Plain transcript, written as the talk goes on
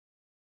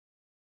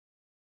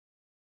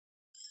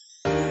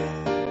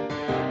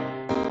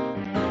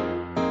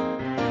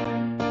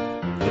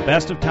The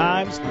Best of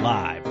Times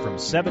live from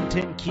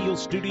 710 Keel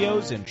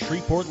Studios in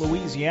Shreveport,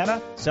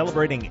 Louisiana,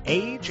 celebrating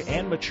age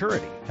and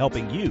maturity,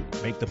 helping you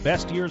make the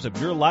best years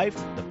of your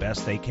life the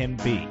best they can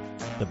be.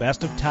 The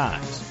Best of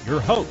Times, your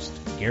host,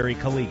 Gary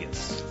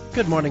Calligas.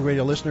 Good morning,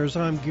 radio listeners.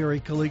 I'm Gary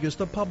Calligas,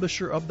 the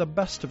publisher of The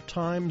Best of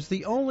Times,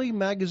 the only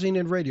magazine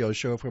and radio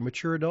show for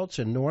mature adults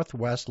in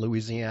Northwest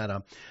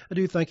Louisiana. I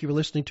do thank you for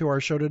listening to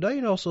our show today,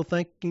 and also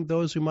thanking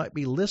those who might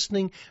be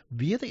listening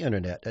via the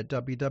internet at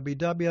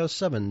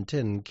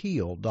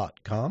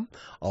www.710keel.com.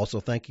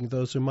 Also thanking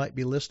those who might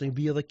be listening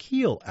via the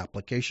Keel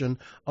application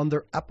on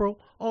their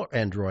Apple or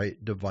Android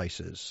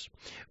devices.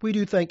 We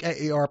do thank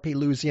AARP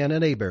Louisiana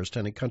and Hebert's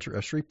Town & Country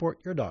of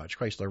Shreveport, your Dodge,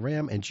 Chrysler,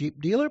 Ram, and Jeep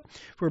dealer,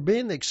 for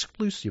being the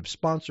exclusive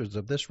sponsors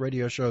of this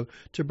radio show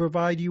to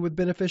provide you with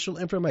beneficial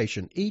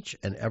information each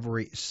and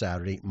every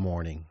Saturday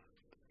morning.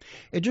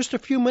 In just a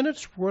few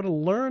minutes, we're going to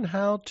learn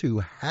how to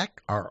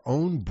hack our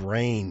own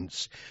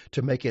brains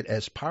to make it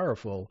as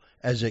powerful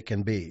as it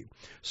can be.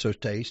 So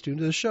stay tuned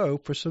to the show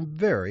for some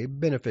very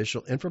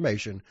beneficial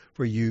information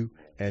for you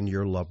and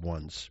your loved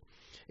ones.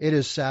 It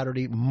is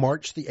Saturday,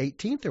 March the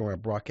 18th, and we're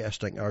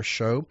broadcasting our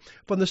show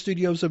from the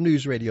studios of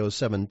News Radio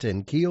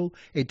 710 Keel,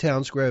 a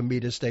town square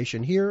media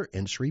station here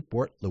in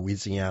Shreveport,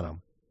 Louisiana.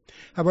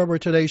 However,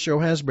 today's show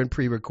has been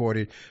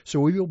pre-recorded,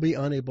 so we will be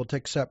unable to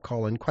accept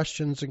call-in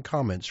questions and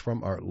comments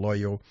from our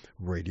loyal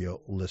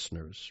radio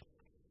listeners.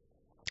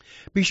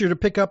 Be sure to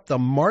pick up the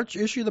March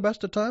issue of The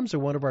Best of Times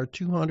at one of our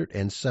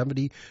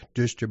 270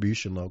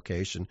 distribution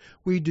locations.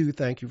 We do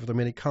thank you for the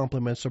many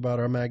compliments about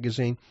our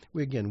magazine.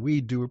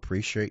 We do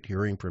appreciate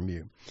hearing from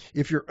you.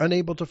 If you're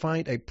unable to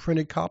find a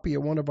printed copy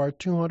at one of our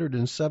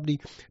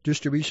 270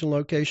 distribution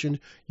locations,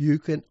 you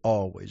can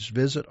always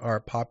visit our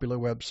popular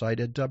website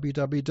at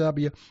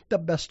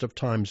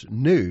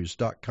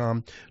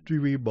www.thebestoftimesnews.com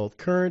to read both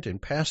current and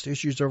past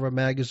issues of our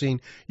magazine.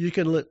 You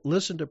can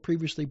listen to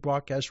previously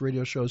broadcast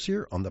radio shows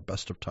here on the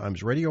Best of Times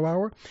Radio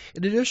Hour.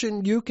 In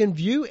addition, you can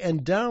view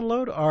and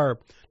download our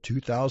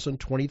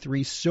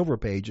 2023 Silver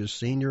Pages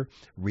Senior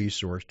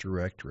Resource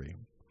Directory.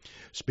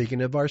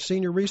 Speaking of our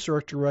Senior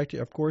Resource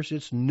Directory, of course,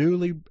 it's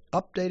newly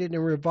updated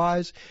and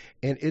revised,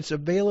 and it's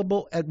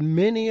available at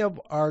many of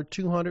our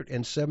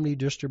 270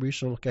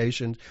 distribution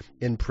locations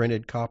in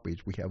printed copies.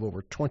 We have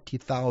over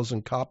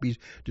 20,000 copies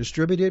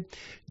distributed.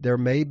 There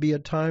may be a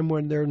time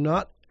when they're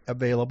not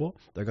available.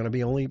 They're going to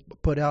be only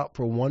put out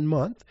for 1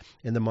 month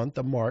in the month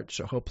of March,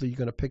 so hopefully you're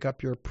going to pick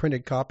up your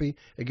printed copy.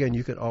 Again,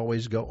 you can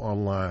always go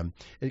online.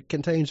 It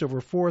contains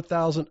over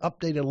 4,000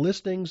 updated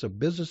listings of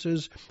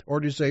businesses,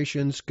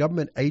 organizations,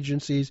 government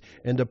agencies,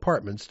 and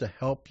departments to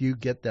help you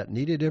get that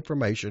needed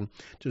information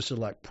to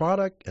select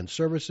product and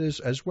services,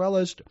 as well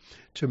as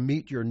to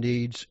meet your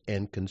needs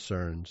and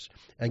concerns.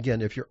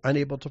 Again, if you're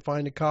unable to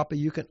find a copy,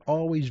 you can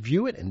always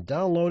view it and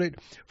download it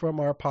from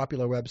our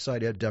popular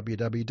website at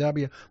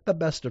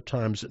www.thebestoftimesnews.com.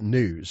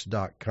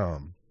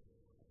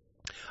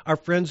 Our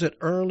friends at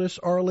Ernest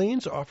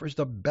Orleans offers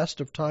the Best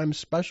of Times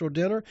special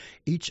dinner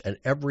each and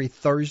every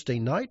Thursday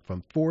night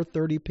from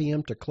 4:30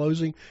 p.m. to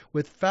closing,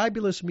 with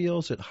fabulous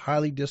meals at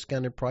highly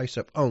discounted price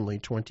of only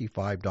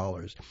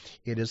 $25.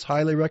 It is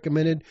highly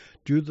recommended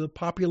due to the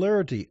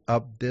popularity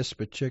of this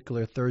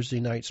particular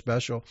Thursday night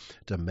special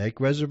to make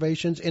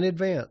reservations in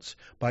advance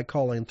by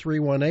calling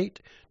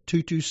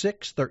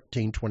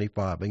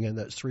 318-226-1325. Again,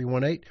 that's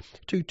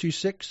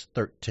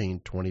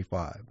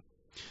 318-226-1325.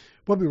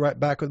 We'll be right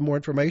back with more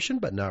information,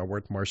 but now a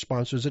word from our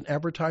sponsors and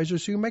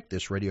advertisers who make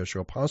this radio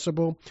show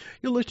possible.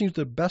 You're listening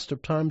to the Best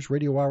of Times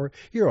Radio Hour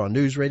here on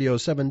News Radio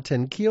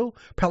 710 Keel,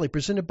 proudly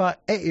presented by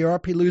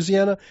AARP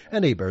Louisiana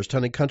and Hebert's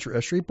Town & Country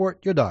of Shreveport,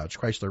 your Dodge,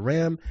 Chrysler,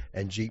 Ram,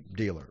 and Jeep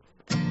dealer.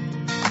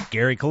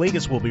 Gary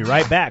Calligas will be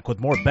right back with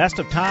more Best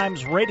of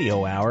Times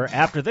Radio Hour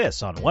after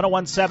this on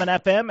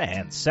 101.7 FM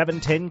and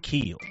 710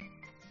 Keel.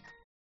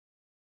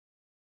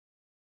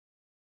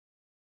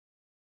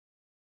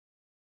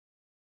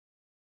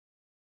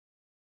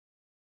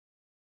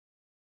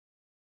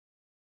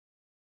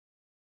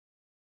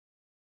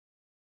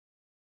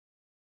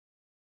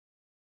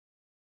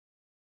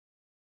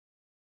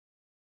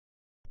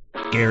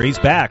 Gary's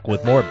back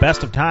with more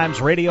Best of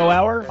Times Radio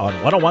Hour on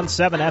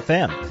 101.7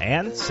 FM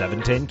and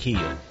 710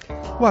 Keel.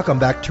 Welcome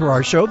back to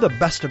our show, the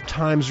Best of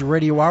Times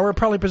Radio Hour,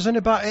 proudly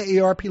presented by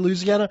AARP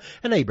Louisiana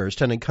and Hebert's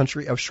Town &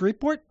 Country of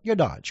Shreveport, your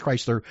Dodge,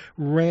 Chrysler,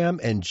 Ram,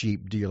 and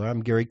Jeep dealer.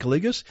 I'm Gary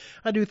Calligas.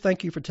 I do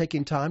thank you for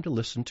taking time to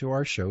listen to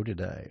our show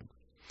today.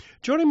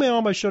 Joining me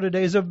on my show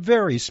today is a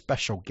very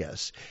special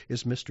guest,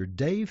 is Mr.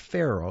 Dave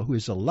Farrell, who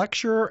is a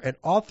lecturer and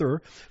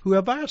author who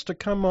have asked to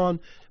come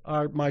on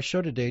my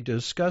show today to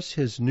discuss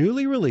his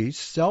newly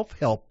released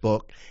self-help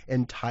book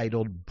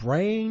entitled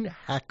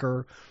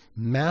Brainkhacker,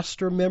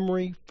 Master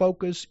Memory,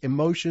 Focus,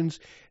 Emotions,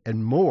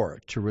 and More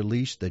to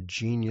Release the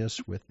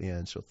Genius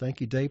Within. So thank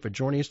you, Dave, for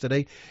joining us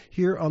today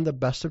here on the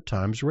Best of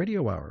Times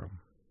Radio Hour.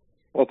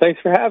 Well,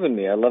 thanks for having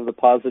me. I love the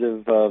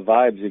positive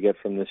vibes you get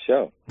from this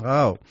show.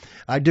 Oh,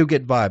 I do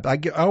get vibe. I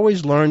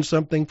always learn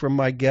something from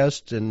my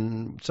guests,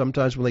 and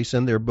sometimes when they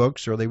send their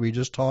books or we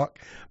just talk.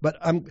 But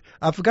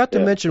I forgot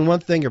to mention one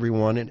thing,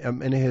 everyone,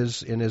 in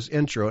his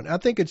intro, and I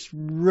think it's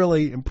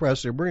really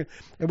impressive. We're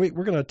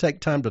going to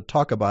take time to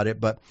talk about it,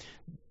 but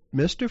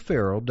Mr.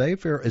 Farrell, Dave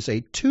Farrell, is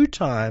a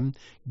 2-time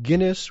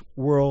Guinness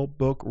World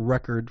Book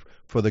Record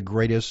for the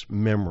greatest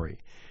memory.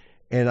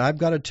 And I've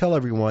got to tell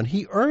everyone,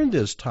 he earned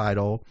this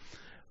title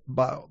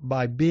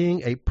by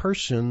being a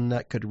person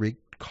that could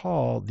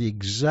recall the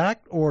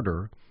exact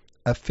order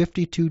of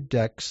 52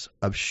 decks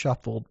of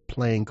shuffled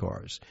playing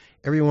cards.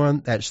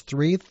 Everyone, that's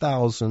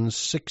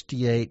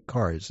 3,068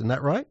 cards. Isn't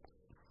that right?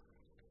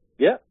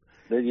 Yeah,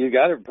 you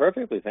got it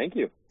perfectly. Thank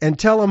you. And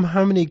tell them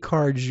how many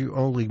cards you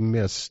only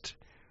missed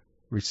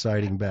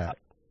reciting back.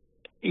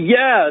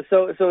 Yeah,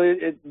 so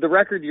the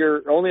record,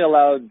 you're only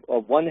allowed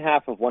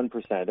 1/2 of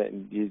 1%,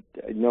 and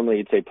normally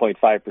you'd say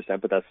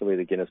 0.5%, but that's the way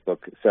the Guinness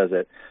book says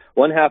it.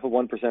 1/2 of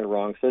 1%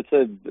 wrong, so it's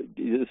a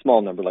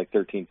small number, like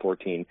 13,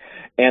 14,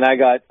 and I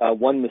got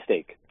one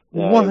mistake.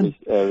 One.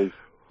 It was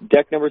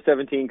deck number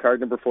 17, card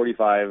number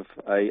 45.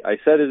 I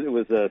said it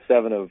was a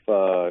 7 of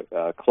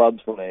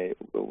clubs when it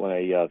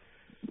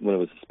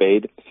was a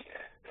spade.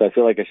 So I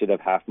feel like I should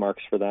have half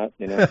marks for that,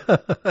 you know.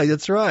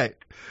 That's right.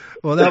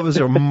 Well, that was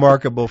a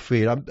remarkable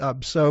feat.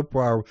 I'm so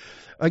proud.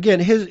 Again,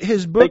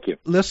 his book,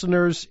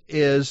 listeners,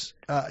 is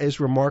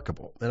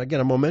remarkable. And again,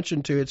 I'm gonna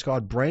mention too, it's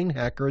called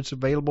Brainkhacker. It's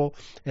available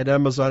at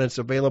Amazon. It's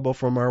available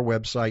from our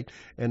website.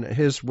 And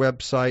his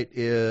website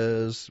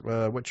is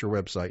what's your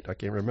website? I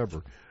can't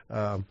remember.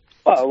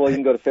 Well, you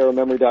can go to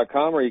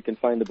pharaohmemory.com, or you can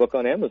find the book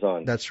on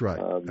Amazon. That's right.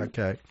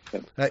 Okay.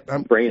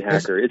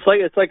 Brainkhacker.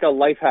 It's like a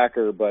life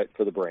hacker, but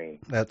for the brain.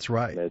 That's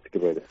right. That's a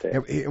good way to say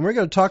it. And we're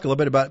going to talk a little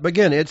bit about it. But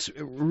again, it's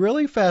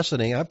really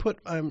fascinating. I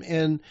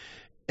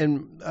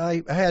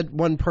had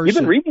one person. You've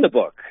been reading the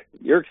book.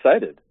 You're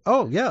excited.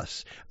 Oh,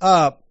 yes.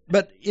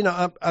 But, you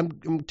know,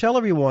 I'm telling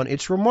everyone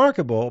it's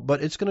remarkable,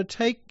 but it's going to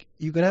take,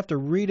 you're going to have to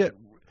read it,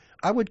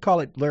 I would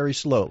call it very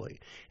slowly.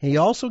 He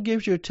also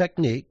gives you a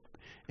technique,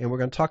 and we're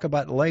going to talk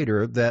about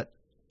later, that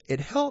it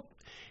helped.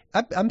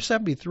 I'm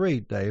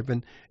 73, Dave,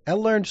 and I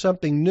learned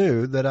something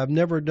new that I've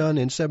never done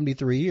in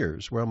 73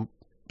 years. Well,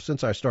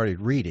 since I started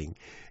reading,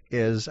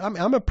 is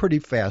I'm a pretty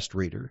fast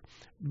reader,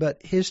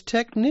 but his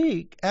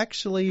technique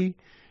actually,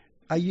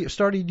 I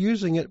started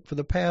using it for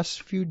the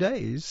past few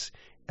days.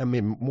 I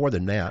mean, more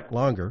than that,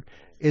 longer.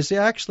 Is it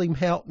actually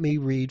helped me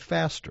read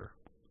faster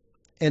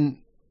and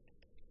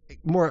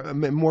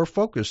more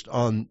focused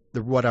on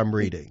what I'm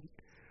reading.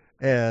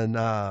 And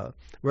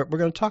we're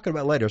going to talk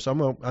about it later,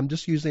 so I'm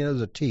just using it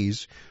as a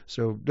tease.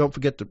 So don't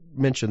forget to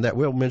mention that.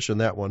 We'll mention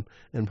that one,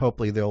 and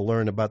hopefully they'll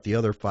learn about the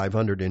other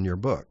 500 in your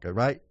book. All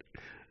right?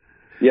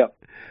 Yeah.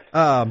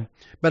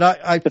 But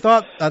I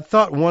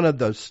thought one of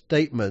the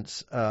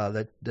statements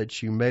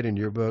that you made in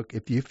your book,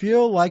 if you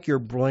feel like your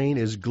brain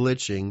is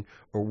glitching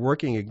or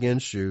working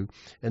against you,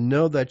 and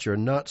know that you're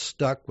not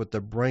stuck with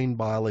the brain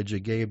biology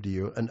gave to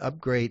you, an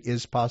upgrade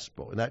is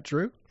possible. Is that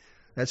true?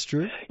 That's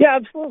true? Yeah,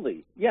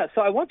 absolutely. Yeah,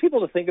 so I want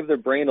people to think of their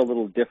brain a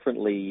little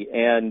differently.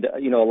 And,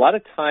 you know, a lot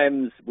of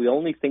times we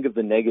only think of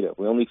the negative.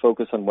 We only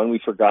focus on when we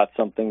forgot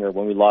something or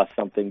when we lost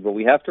something. But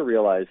we have to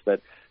realize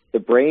that the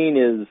brain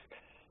is,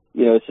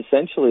 you know, it's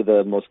essentially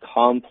the most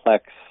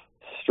complex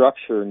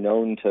structure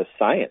known to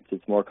science.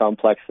 It's more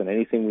complex than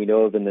anything we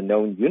know of in the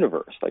known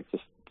universe. Like,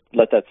 just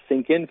let that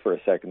sink in for a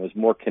second. There's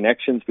more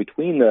connections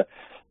between the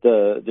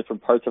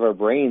different parts of our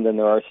brain than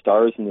there are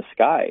stars in the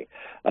sky,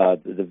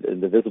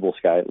 the visible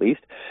sky at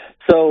least.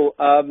 So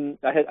I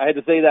had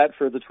to say that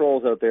for the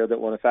trolls out there that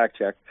want to fact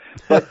check.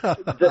 But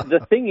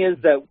the thing is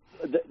that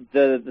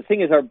the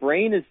thing is our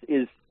brain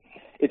is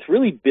it's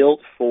really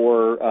built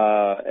for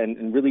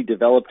and really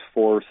developed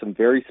for some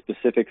very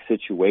specific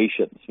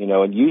situations, you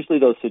know, and usually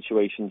those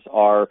situations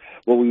are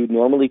what we would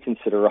normally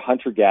consider a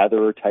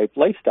hunter-gatherer type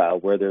lifestyle,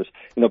 where there's,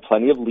 you know,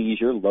 plenty of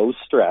leisure, low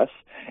stress,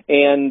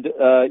 and,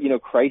 you know,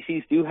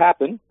 crises do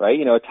happen, right?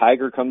 You know, a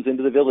tiger comes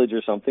into the village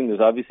or something.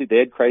 There's obviously, they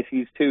had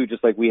crises too,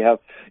 just like we have,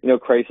 you know,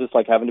 crisis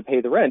like having to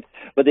pay the rent,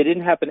 but they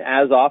didn't happen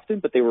as often,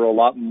 but they were a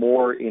lot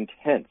more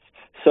intense.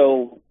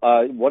 So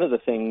one of the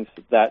things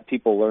that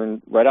people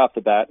learn right off the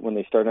bat when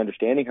they start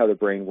understanding how the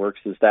brain works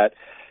is that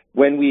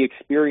when we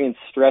experience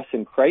stress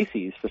and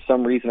crises, for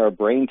some reason our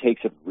brain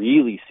takes it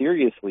really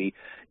seriously,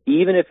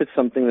 even if it's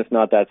something that's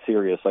not that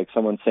serious, like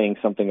someone saying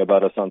something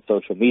about us on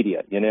social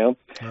media, you know?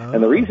 Oh.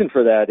 And the reason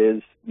for that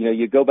is, you know,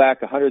 you go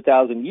back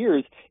 100,000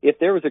 years, if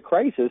there was a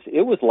crisis,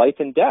 it was life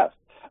and death.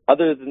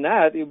 Other than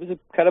that, it was a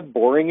kind of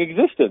boring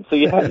existence. So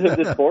you have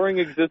this boring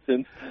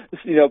existence,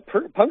 you know,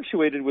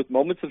 punctuated with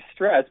moments of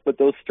stress, but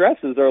those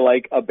stresses are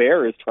like a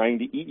bear is trying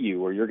to eat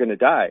you or you're going to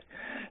die.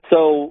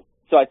 So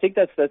So I think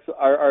that's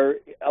our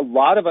a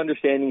lot of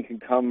understanding can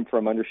come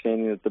from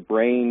understanding that the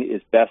brain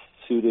is best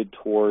suited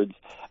towards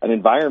an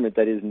environment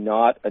that is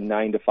not a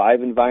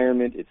 9-to-5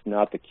 environment. It's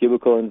not the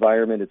cubicle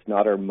environment. It's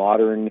not our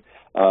modern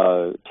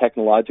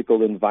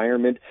technological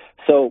environment.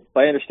 So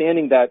by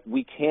understanding that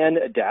we can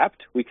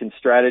adapt, we can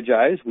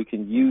strategize, we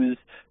can use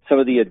some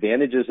of the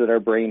advantages that our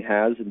brain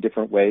has in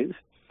different ways,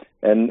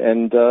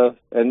 and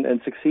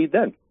succeed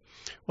then.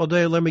 Well,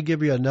 Dave, let me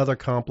give you another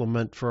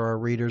compliment for our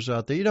readers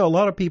out there. A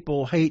lot of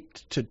people hate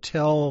to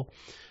tell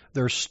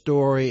their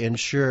story and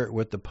share it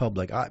with the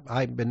public.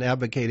 I've been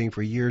advocating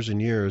for years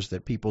and years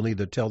that people need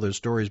to tell their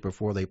stories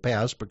before they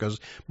pass, because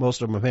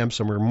most of them have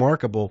some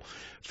remarkable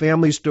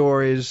family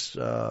stories,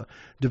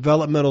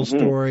 developmental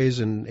stories,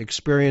 and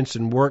experience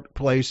in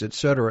workplace,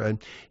 etc.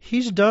 And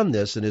he's done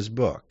this in his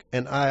book,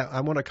 and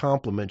I want to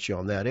compliment you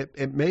on that.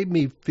 It made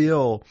me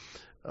feel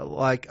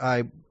like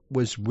I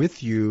was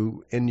with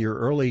you in your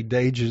early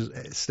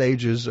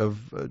stages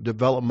of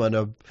development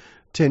of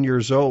 10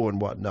 years old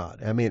and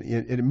whatnot. I mean,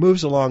 it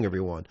moves along,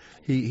 everyone.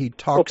 He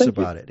talks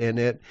about it,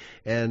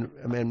 and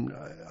I mean,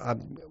 I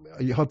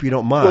hope you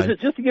don't mind. Well,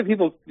 just to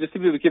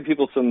give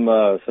people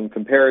some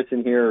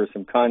comparison here or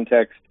some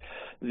context.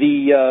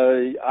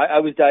 I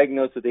was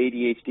diagnosed with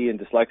ADHD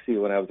and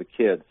dyslexia when I was a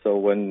kid. So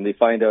when they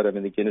find out I'm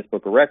in the Guinness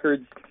Book of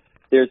Records,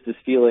 there's this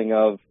feeling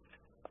of,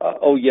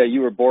 oh yeah,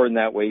 you were born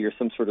that way. You're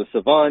some sort of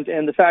savant.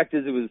 And the fact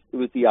is, it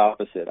was the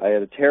opposite. I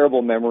had a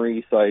terrible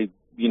memory, so I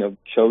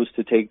chose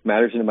to take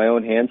matters into my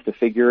own hands to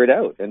figure it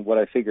out. And what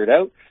I figured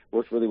out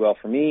worked really well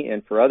for me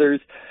and for others.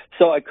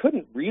 So I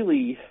couldn't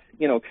really,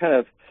 kind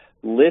of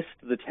list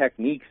the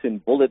techniques in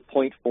bullet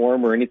point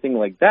form or anything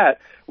like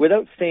that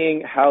without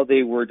saying how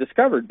they were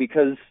discovered,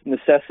 because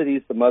necessity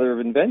is the mother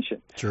of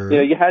invention. Sure.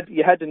 You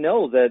had to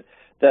know that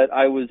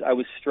I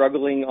was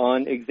struggling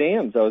on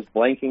exams. I was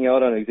blanking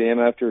out on exam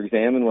after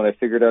exam, and when I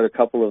figured out a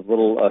couple of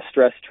little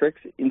stress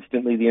tricks,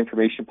 instantly the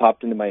information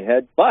popped into my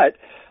head. But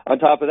on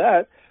top of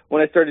that,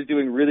 when I started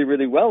doing really,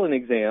 really well in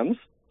exams,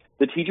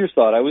 the teachers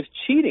thought I was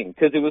cheating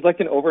because it was like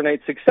an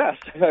overnight success.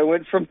 I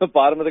went from the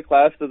bottom of the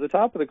class to the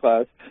top of the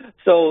class.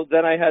 So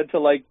then I had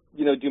to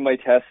do my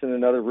tests in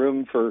another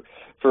room for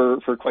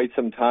quite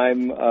some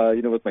time,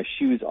 with my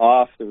shoes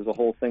off. There was a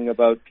whole thing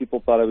about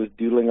people thought I was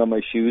doodling on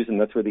my shoes, and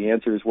that's where the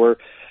answers were.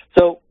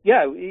 So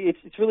yeah,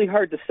 it's really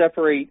hard to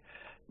separate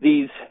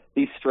these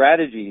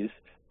strategies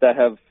that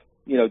have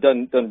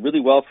done really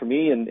well for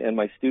me and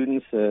my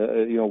students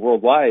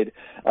worldwide,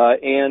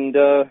 and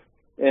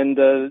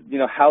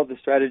how the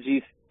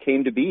strategies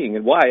came to being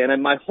and why.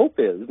 And my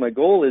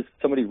goal is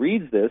somebody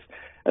reads this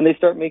and they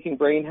start making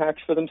brain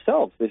hacks for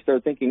themselves. They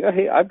start thinking, oh,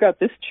 hey, I've got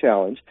this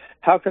challenge.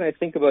 How can I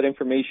think about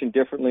information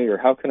differently, or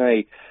how can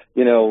I,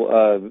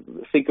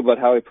 think about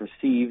how I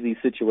perceive these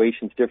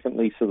situations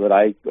differently so that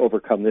I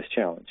overcome this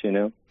challenge?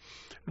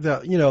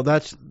 But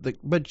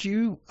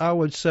I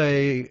would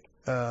say,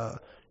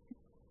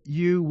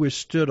 you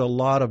withstood a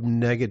lot of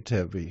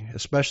negativity,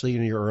 especially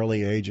in your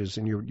early ages.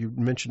 And you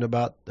mentioned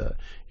about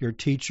your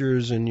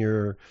teachers and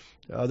your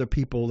other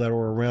people that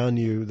were around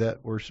you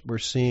that were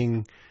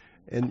seeing.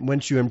 And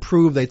once you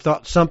improved, they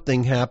thought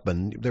something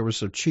happened. There was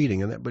some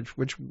cheating, and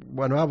which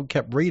when I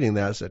kept reading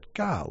that, I said,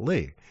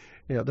 "Golly,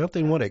 don't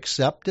they want to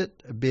accept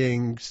it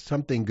being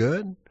something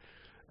good?"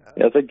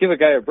 Yeah, it's like give a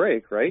guy a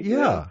break, right?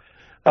 Yeah.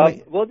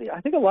 I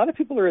think a lot of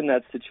people are in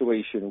that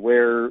situation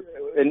where,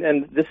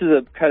 and this is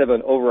a kind of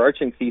an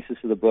overarching thesis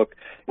of the book,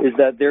 is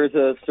that there's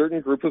a certain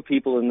group of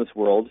people in this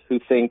world who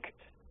think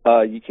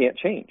you can't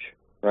change,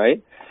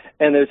 right?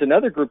 And there's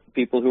another group of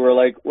people who are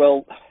like,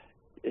 well,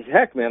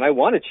 heck, man, I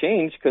want to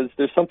change because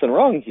there's something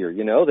wrong here.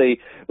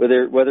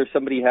 Whether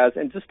somebody has,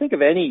 and just think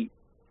of any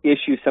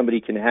issue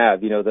somebody can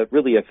have, that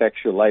really affects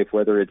your life,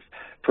 whether it's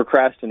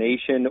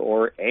procrastination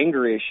or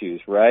anger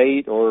issues,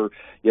 right? Or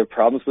you have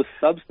problems with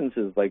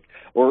substances,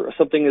 or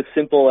something as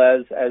simple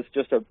as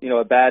just a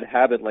bad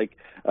habit, like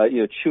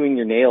chewing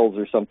your nails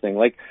or something.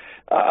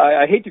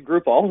 I hate to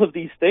group all of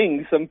these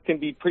things. Some can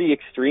be pretty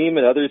extreme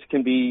and others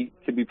can be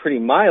pretty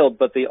mild,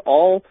 but they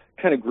all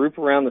kind of group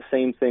around the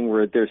same thing,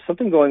 where there's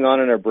something going on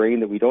in our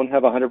brain that we don't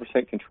have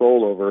 100%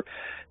 control over.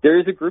 There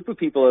is a group of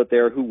people out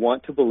there who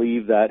want to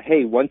believe that,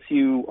 hey, once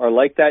you are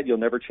like that, you'll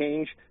never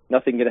change,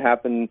 nothing can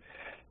happen,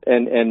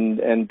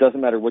 and doesn't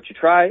matter what you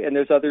try. And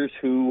there's others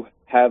who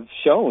have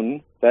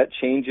shown that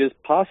change is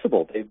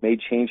possible. They've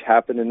made change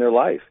happen in their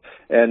life.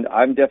 And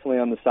I'm definitely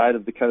on the side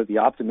of the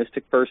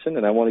optimistic person,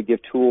 and I want to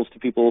give tools to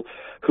people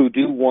who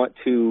do want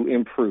to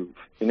improve,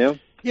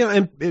 Yeah,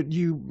 and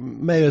you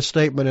made a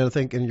statement, I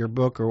think, in your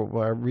book or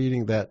while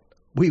reading that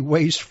we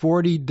waste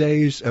 40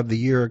 days of the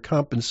year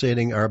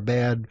compensating our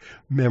bad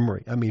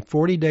memory. I mean,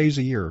 40 days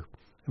a year.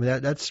 I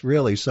mean, that's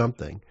really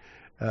something.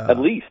 At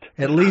least.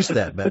 At least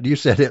that, Matt. You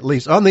said at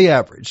least, on the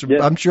average.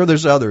 Yes. I'm sure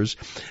there's others.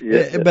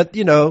 Yes. But,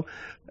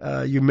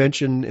 you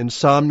mentioned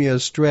insomnia,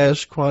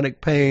 stress, chronic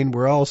pain.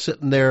 We're all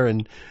sitting there,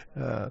 and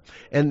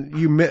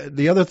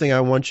the other thing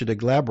I want you to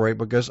elaborate,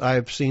 because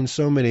I've seen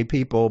so many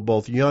people,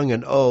 both young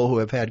and old, who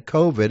have had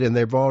COVID, and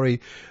they've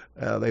already,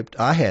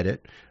 I had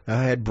it.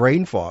 I had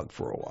brain fog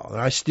for a while.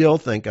 And I still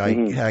think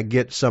I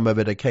get some of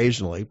it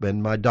occasionally.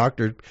 And my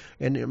doctor,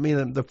 and I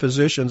mean the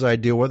physicians I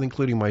deal with,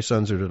 including my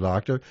son's a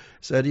doctor,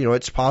 said,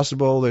 it's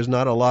possible. There's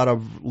not a lot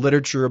of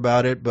literature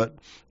about it, but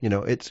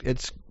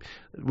it's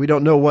we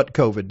don't know what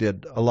COVID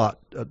did a lot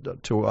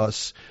to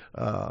us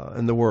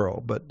in the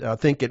world. But I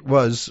think it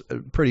was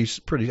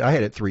pretty. I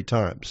had it 3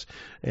 times,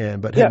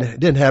 but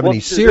didn't have any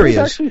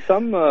serious.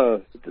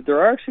 There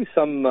are actually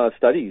some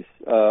studies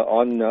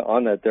on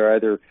that. They're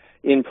either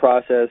in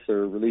process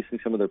or releasing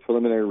some of their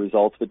preliminary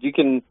results, but you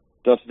don't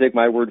have to take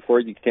my word for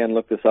it. You can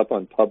look this up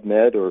on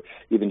PubMed or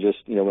even just,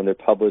 when they're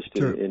published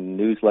in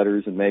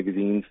newsletters and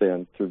magazines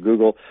and through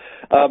Google.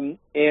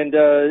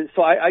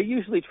 So I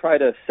usually try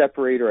to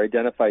separate or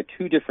identify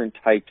 2 different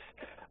types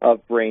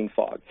of brain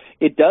fog.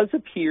 It does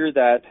appear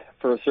that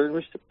for a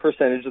certain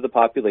percentage of the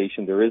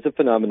population, there is a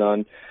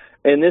phenomenon,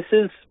 and this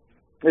is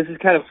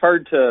kind of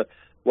hard to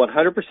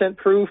 100%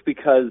 proof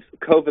because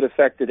COVID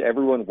affected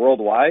everyone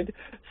worldwide.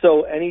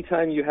 So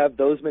anytime you have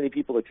those many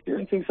people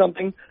experiencing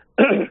something,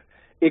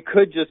 it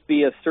could just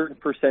be a certain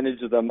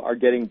percentage of them are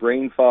getting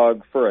brain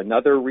fog for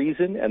another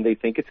reason, and they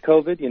think it's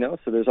COVID,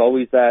 So there's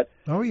always that.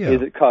 Oh, yeah.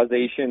 Is it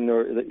causation,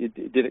 or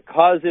did it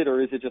cause it, or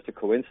is it just a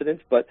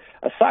coincidence? But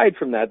aside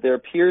from that, there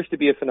appears to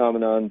be a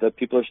phenomenon that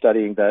people are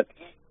studying that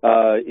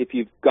if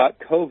you've got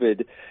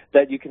COVID,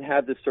 that you can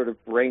have this sort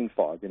of brain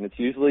fog, and it's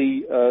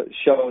usually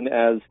shown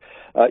as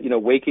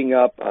waking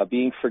up,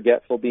 being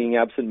forgetful, being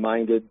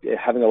absent-minded,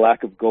 having a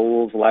lack of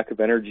goals, lack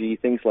of energy,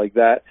 things like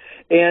that.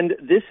 And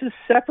this is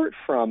separate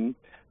from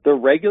the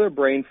regular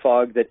brain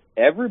fog that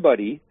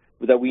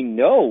we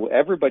know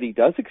everybody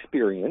does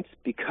experience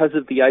because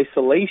of the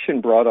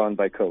isolation brought on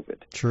by COVID.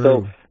 True.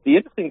 So the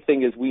interesting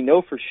thing is we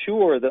know for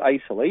sure that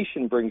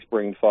isolation brings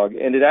brain fog,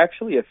 and it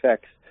actually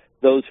affects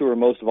those who are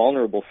most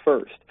vulnerable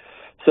first.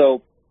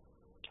 So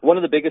one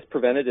of the biggest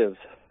preventatives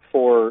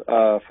for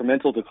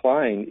mental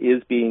decline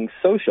is being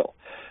social.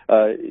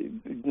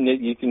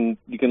 You can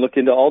look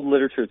into all the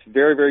literature. It's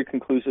very, very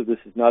conclusive. This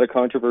is not a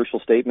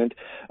controversial statement.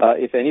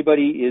 If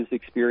anybody is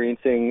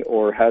experiencing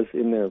or has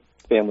in their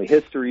family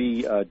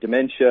history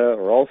dementia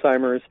or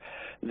Alzheimer's,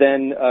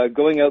 then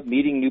going out,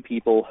 meeting new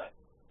people,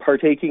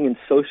 partaking in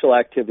social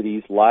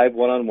activities, live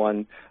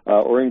one-on-one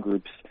or in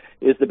groups,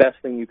 is the best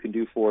thing you can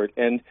do for it.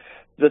 And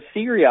the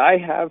theory I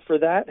have for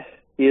that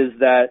is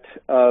that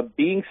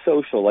being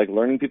social, like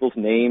learning people's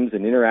names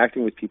and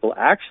interacting with people,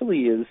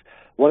 actually is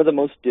one of the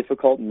most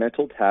difficult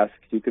mental tasks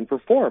you can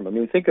perform. I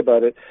mean, think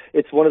about it.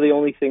 It's one of the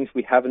only things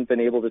we haven't been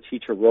able to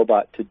teach a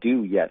robot to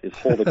do yet is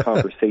hold a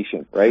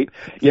conversation, right?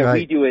 Yeah, right.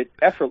 We do it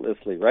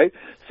effortlessly, right?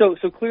 So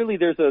clearly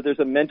there's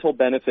a mental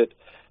benefit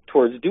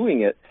towards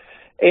doing it.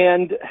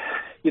 And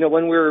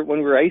when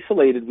we're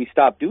isolated, we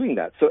stop doing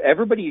that. So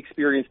everybody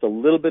experienced a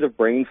little bit of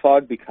brain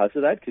fog because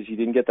of that, because you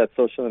didn't get that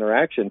social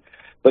interaction.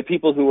 But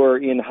people who are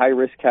in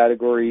high-risk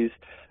categories,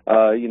 they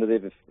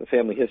have a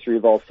family history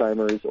of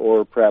Alzheimer's,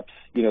 or perhaps,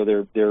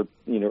 they're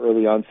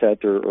early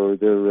onset or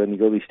they're in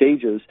the early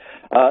stages,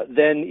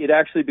 then it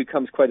actually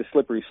becomes quite a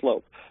slippery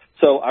slope.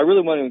 So I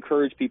really want to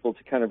encourage people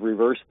to kind of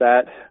reverse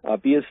that,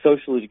 be as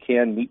social as you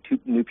can, meet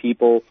new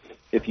people.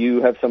 If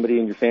you have somebody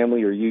in your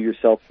family or you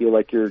yourself feel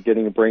like you're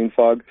getting a brain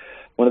fog,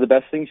 one of the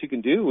best things you can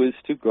do is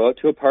to go out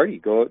to a party,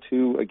 go out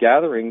to a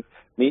gathering,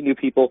 meet new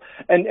people.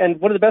 And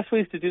one of the best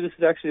ways to do this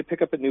is actually to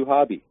pick up a new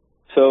hobby.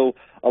 So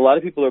a lot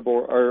of people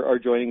are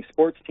joining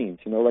sports teams,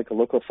 like a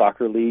local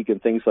soccer league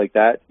and things like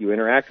that. You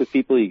interact with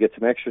people, you get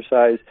some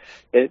exercise.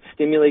 It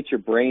stimulates your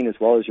brain as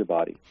well as your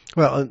body.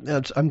 Well,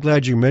 I'm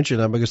glad you mentioned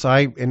that because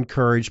I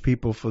encourage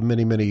people for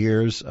many, many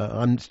years.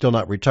 I'm still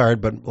not retired,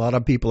 but a lot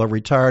of people are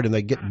retired and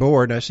they get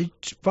bored. And I say,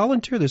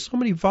 volunteer. There's so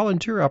many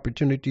volunteer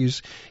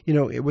opportunities,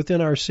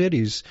 within our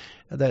cities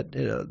that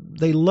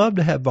they love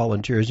to have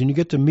volunteers, and you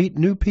get to meet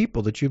new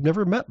people that you've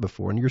never met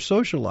before, and you're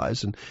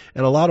socialized. And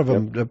a lot of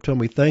them have told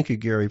me, thank you,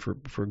 Gary,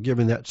 for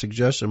giving that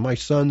suggestion. My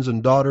sons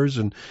and daughters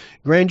and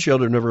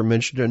grandchildren never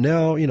mentioned it.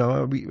 Now,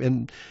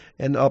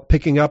 and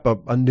picking up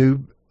a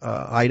new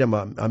item,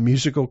 a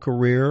musical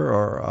career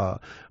or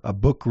a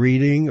book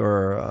reading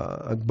or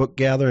a book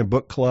gathering,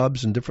 book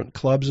clubs and different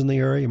clubs in the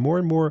area. More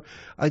and more,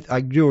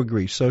 I do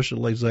agree,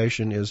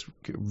 socialization is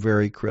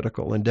very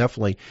critical. And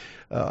definitely,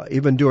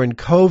 even during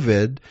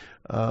COVID,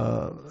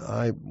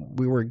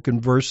 we were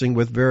conversing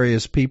with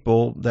various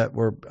people that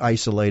were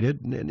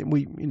isolated,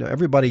 and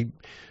everybody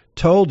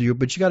told you,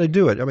 but you got to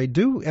do it. I mean,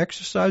 do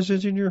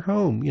exercises in your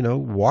home.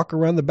 Walk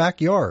around the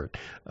backyard.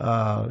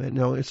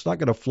 It's not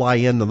going to fly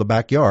into the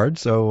backyard.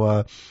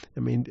 So,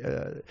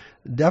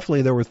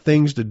 definitely there were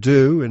things to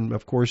do, and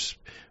of course,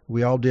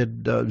 we all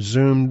did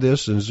Zoom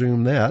this and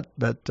Zoom that.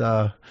 But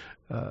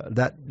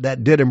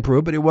that did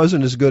improve, but it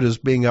wasn't as good as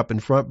being up in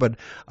front. But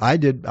I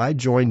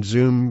joined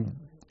Zoom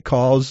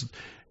calls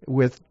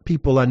with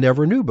people I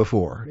never knew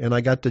before, and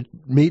I got to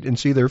meet and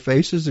see their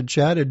faces and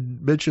chat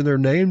and mention their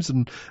names,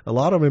 and a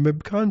lot of them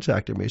have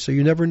contacted me. So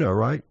you never know,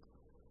 right?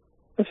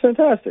 That's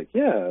fantastic.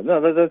 Yeah,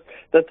 no,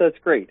 that's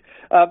great.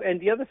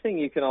 And the other thing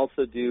you can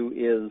also do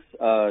is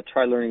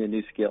try learning a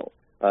new skill.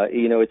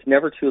 It's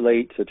never too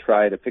late to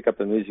try to pick up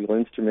a musical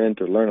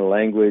instrument or learn a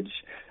language.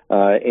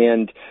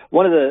 And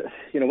one of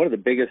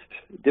the biggest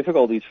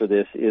difficulties for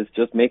this is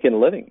just making a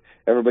living.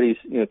 Everybody's,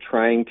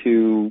 trying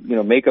to,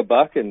 make a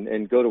buck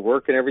and go to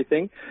work and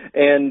everything.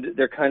 And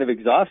they're kind of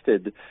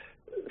exhausted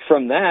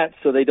from that,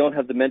 so they don't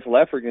have the mental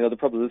effort. They'll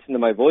probably listen to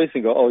my voice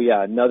and go, oh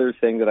yeah, another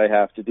thing that I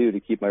have to do to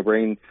keep my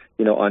brain,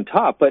 on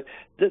top. But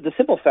the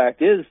simple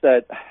fact is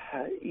that,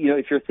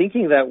 if you're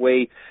thinking that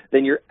way,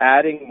 then you're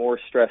adding more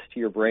stress to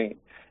your brain.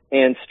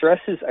 And stress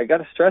is, I got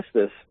to stress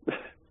this,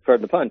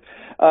 pardon the pun,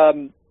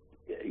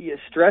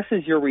 stress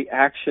is your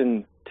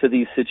reaction to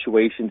these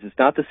situations. It's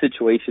not the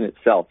situation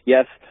itself.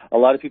 Yes, a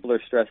lot of people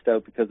are stressed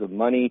out because of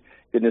money.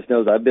 Goodness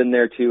knows I've been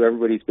there too.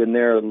 Everybody's been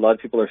there. A lot of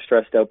people are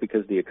stressed out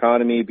because of the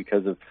economy,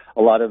 because of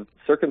a lot of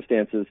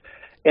circumstances.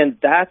 And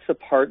that's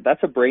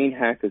a brain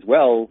hack as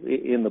well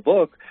in the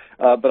book.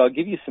 But I'll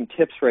give you some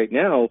tips right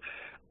now.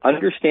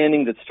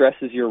 Understanding that stress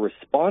is your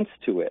response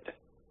to it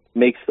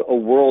makes a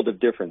world of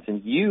difference,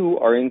 and you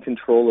are in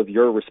control of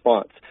your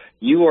response.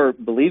 You are,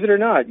 believe it or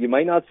not, you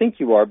might not think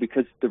you are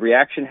because the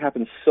reaction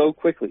happens so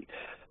quickly.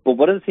 But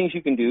one of the things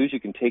you can do is you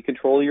can take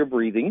control of your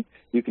breathing,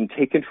 you can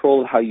take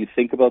control of how you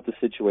think about the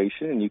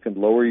situation, and you can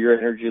lower your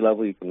energy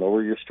level, you can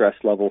lower your stress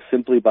level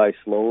simply by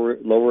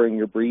lowering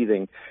your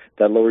breathing.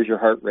 That lowers your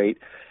heart rate.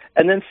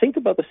 And then think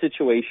about the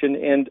situation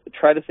and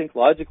try to think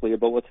logically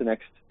about what's the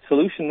next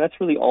solution. That's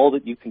really all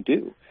that you can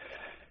do.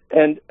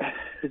 And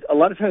a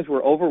lot of times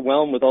we're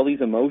overwhelmed with all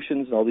these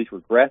emotions and all these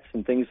regrets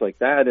and things like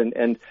that.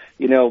 And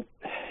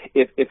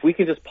if we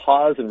can just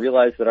pause and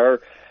realize that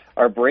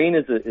our brain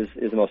is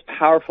the most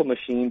powerful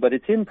machine, but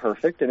it's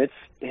imperfect and it's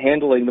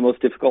handling the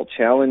most difficult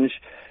challenge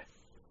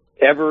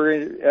ever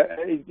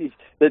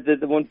that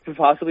one could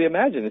possibly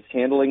imagine. It's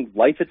handling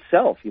life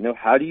itself.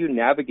 How do you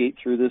navigate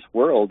through this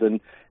world and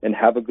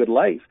have a good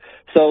life?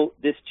 So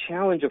this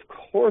challenge, of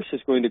course, is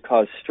going to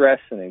cause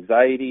stress and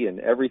anxiety and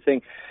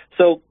everything.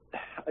 So,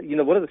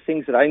 one of the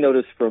things that I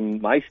notice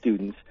from my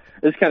students,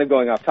 this is kind of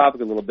going off topic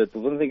a little bit,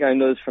 but one thing I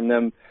notice from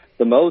them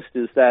the most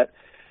is that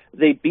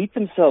they beat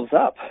themselves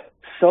up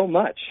so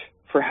much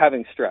for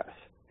having stress.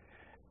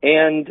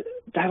 And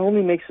that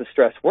only makes the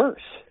stress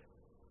worse.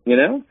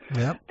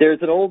 Yep.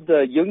 There's an old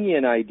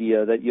Jungian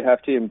idea that you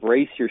have to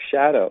embrace your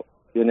shadow,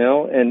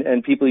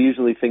 and people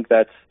usually think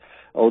that's,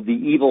 the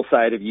evil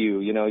side of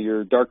you,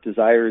 your dark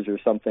desires or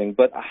something.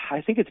 But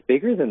I think it's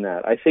bigger than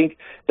that. I think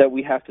that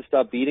we have to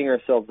stop beating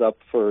ourselves up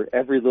for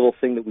every little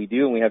thing that we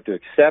do, and we have to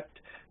accept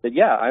that,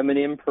 yeah, I'm an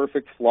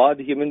imperfect, flawed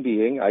human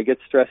being. I get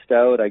stressed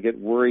out. I get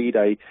worried.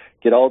 I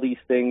get all these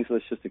things.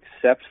 Let's just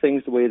accept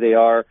things the way they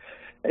are.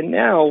 And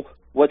now,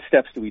 what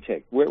steps do we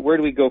take? Where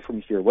do we go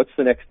from here? What's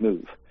the next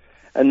move?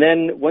 And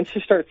then once you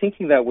start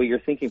thinking that way, you're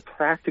thinking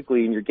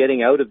practically and you're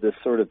getting out of this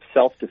sort of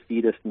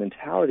self-defeatist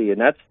mentality.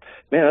 And that's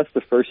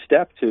the first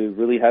step to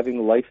really having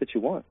the life that you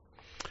want.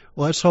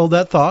 Well, let's hold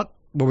that thought.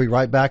 We'll be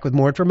right back with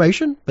more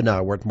information. But now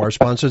a word from our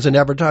sponsors and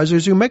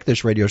advertisers who make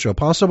this radio show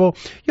possible.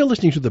 You're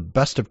listening to the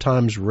Best of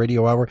Times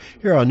Radio Hour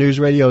here on News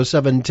Radio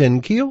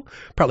 710 Keel,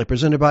 proudly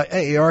presented by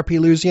AARP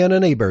Louisiana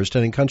Neighbors,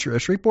 Town and Country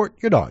of Shreveport,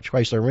 your Dodge,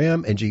 Chrysler,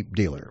 Ram, and Jeep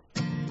dealer.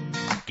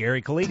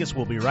 Gary Calligas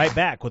will be right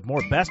back with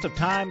more Best of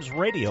Times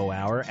Radio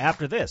Hour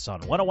after this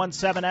on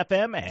 101.7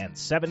 FM and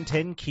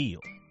 710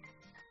 Keel.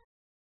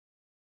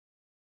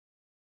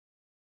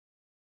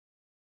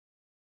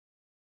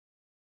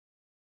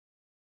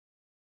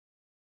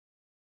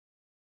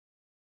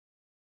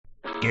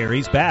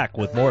 Gary's back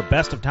with more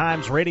Best of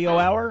Times Radio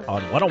Hour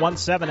on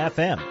 101.7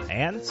 FM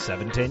and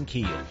 710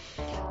 Keel.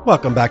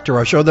 Welcome back to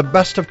our show, the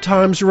Best of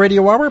Times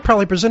Radio Hour,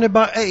 proudly presented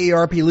by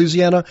AARP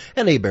Louisiana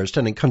and Neighbors,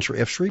 Town and Country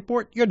of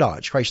Shreveport, your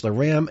Dodge, Chrysler,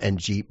 Ram, and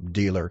Jeep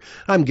dealer.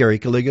 I'm Gary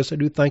Calligas. I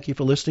do thank you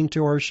for listening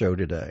to our show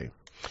today.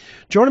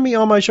 Joining me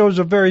on my show is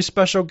a very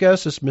special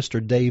guest. It's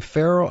Mr. Dave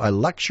Farrell, a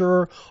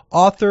lecturer,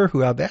 author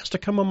who I've asked to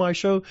come on my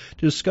show to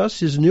discuss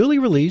his newly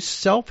released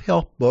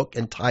self-help book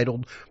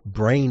entitled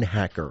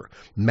Brainkhacker,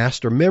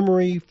 Master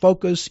Memory,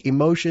 Focus,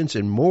 Emotions,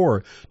 and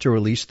More to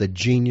Release the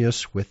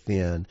Genius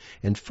Within.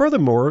 And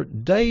furthermore,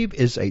 Dave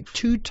is a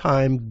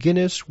 2-time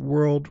Guinness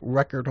World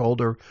Record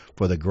holder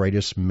for the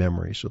greatest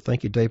memory. So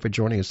thank you, Dave, for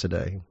joining us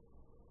today.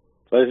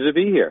 Pleasure to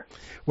be here.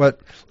 Well,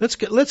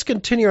 let's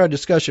continue our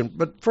discussion.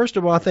 But first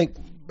of all, I think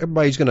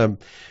everybody's going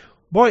to.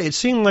 Boy, it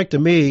seemed like to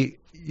me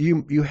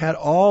you had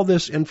all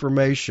this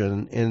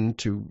information and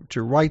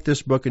to write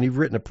this book, and you've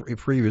written a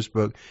previous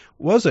book.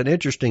 Was an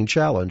interesting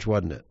challenge,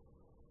 wasn't it?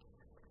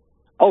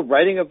 Oh,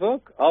 writing a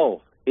book?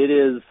 Oh, it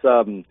is.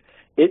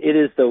 It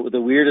is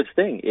the weirdest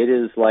thing. It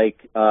is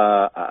like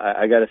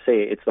I got to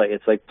say,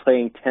 it's like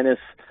playing tennis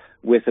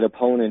with an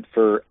opponent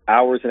for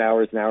hours and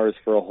hours and hours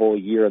for a whole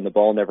year, and the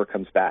ball never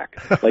comes back.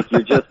 Like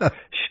you're just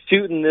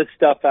shooting this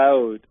stuff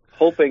out,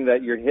 hoping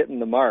that you're hitting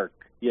the mark,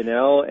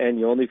 and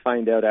you only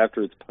find out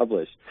after it's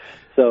published.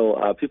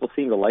 So people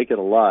seem to like it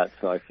a lot,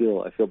 so I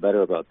feel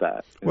better about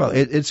that. Well,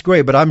 it's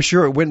great, but I'm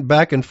sure it went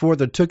back and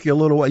forth. It took you a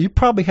little while. You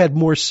probably had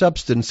more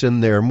substance in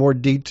there, more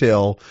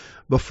detail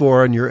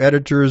before, and your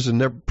editors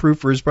and their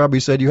proofers probably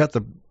said you have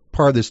to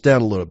pare this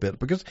down a little bit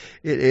because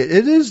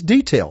it is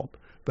detailed.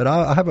 But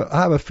I have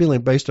a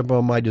feeling based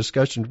upon my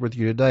discussions with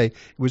you today, it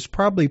was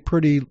probably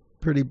pretty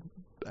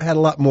had a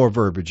lot more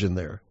verbiage in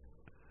there.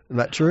 Isn't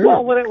that true?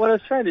 Well, what I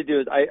was trying to do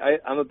is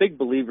I'm a big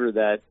believer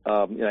that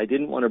I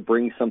didn't want to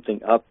bring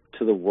something up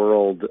to the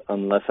world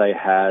unless I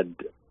had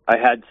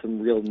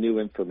some real new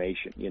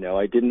information.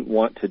 I didn't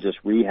want to just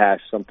rehash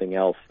something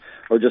else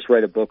or just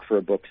write a book for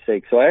a book's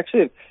sake. So I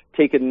actually have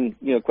taken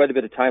quite a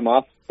bit of time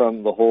off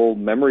from the whole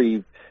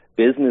memory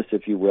business,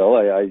 if you will.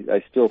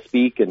 I still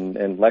speak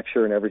and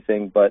lecture and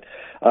everything, but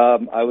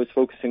I was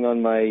focusing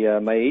on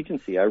my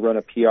agency. I run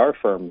a PR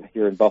firm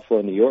here in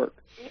Buffalo, New York.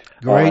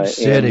 Great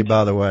city,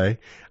 by the way.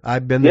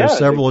 I've been there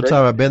several times.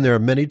 I've been there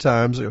many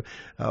times.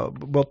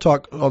 We'll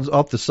talk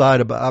off the side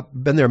about. I've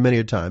been there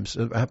many times.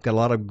 I've got a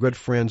lot of good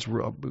friends.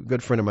 A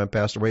good friend of mine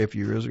passed away a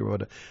few years ago.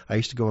 But I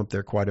used to go up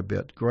there quite a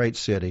bit. Great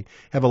city.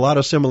 Have a lot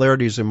of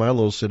similarities in my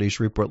little city,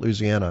 Shreveport,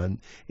 Louisiana,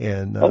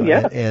 and I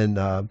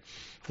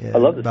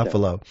love this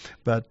Buffalo. town.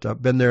 But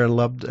I've been there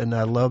and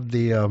I loved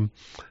the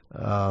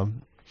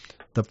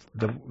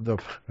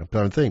I'm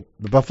trying to think,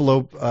 the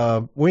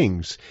Buffalo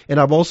Wings, and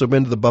I've also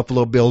been to the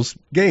Buffalo Bills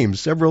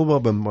games, several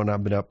of them when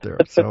I've been up there.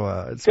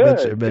 So it's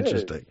been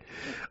interesting.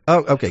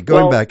 Oh, okay,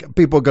 going back,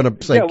 people are going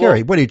to say,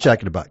 Gary, what are you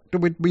talking about?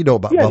 We know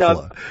about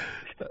Buffalo.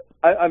 No,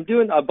 I'm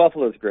doing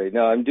Buffalo's great.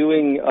 No, I'm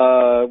doing and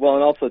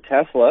also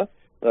Tesla,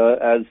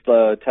 as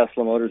the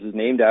Tesla Motors is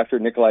named after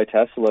Nikola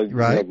Tesla,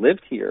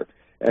 lived here.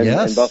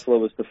 And Buffalo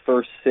was the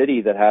first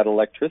city that had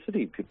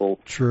electricity. People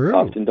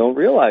often don't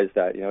realize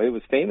that. It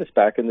was famous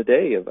back in the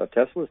day of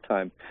Tesla's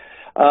time.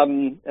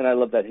 And I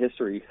love that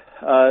history.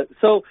 But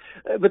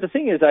the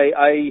thing is,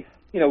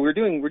 we're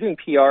doing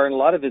PR, and a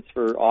lot of it's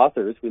for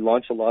authors. We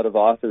launch a lot of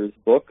authors'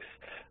 books,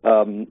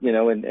 and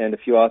a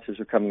few authors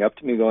are coming up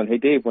to me going, "Hey,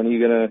 Dave, when are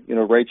you going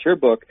to, write your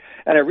book?"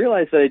 And I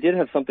realized that I did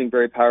have something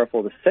very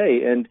powerful to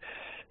say, and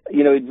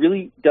it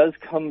really does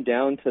come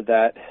down to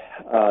that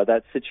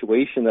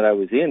situation that I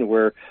was in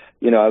where,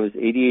 I was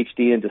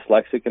ADHD and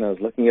dyslexic, and I was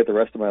looking at the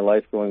rest of my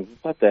life going,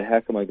 what the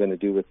heck am I going to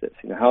do with this?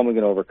 How am I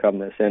going to overcome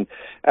this? And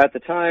at the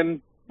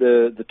time,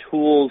 the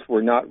tools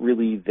were not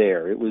really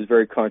there. It was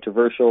very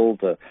controversial,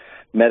 the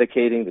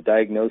medicating, the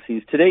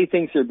diagnoses. Today,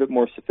 things are a bit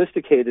more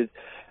sophisticated,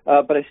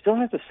 but I still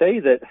have to say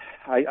that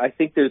I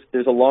think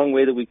there's a long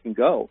way that we can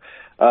go.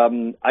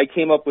 I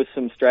came up with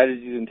some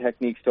strategies and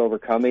techniques to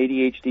overcome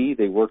ADHD.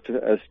 They worked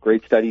as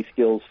great study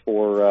skills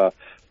for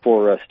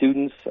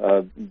students,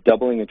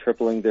 doubling and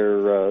tripling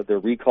their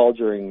recall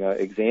during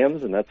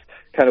exams, and that's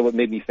kind of what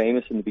made me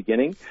famous in the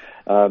beginning.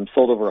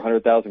 Sold over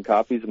 100,000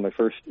 copies of my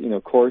first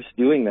course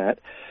doing that.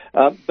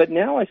 But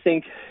now I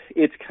think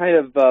it's kind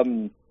of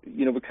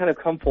we kind of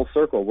come full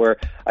circle where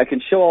I can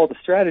show all the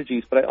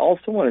strategies, but I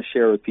also want to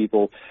share with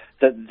people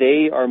that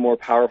they are more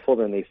powerful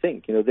than they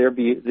think.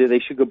 They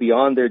should go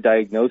beyond their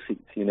diagnoses.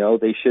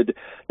 They should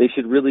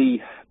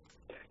really.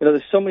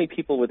 There's so many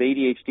people with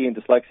ADHD and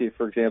dyslexia,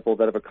 for example,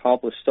 that have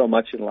accomplished so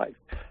much in life.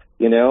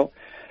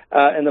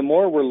 And the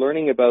more we're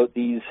learning about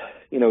these,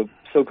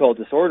 so-called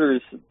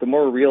disorders, the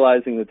more we're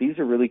realizing that these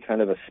are really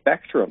kind of a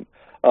spectrum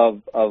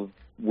of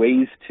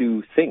ways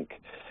to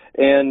think.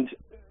 And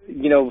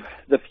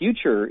the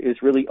future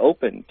is really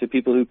open to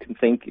people who can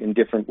think in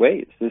different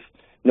ways. There's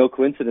no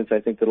coincidence, I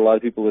think, that a lot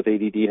of people with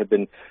ADD have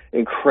been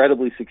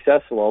incredibly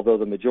successful, although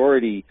the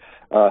majority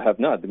have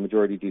not. The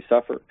majority do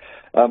suffer.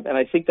 And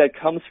I think that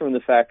comes from the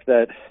fact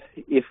that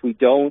if we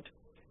don't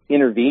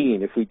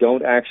intervene, if we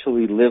don't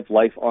actually live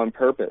life on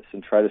purpose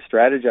and try to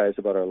strategize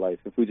about our life,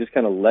 if we just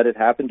kind of let it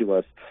happen to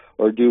us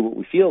or do what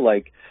we feel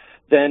like,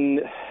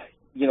 then,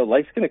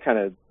 life's going to kind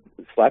of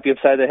slap you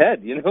upside the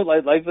head.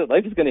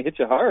 Life is going to hit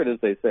you hard, as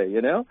they say,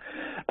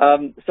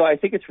 So I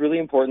think it's really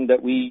important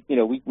that we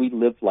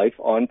live life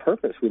on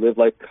purpose. We live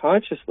life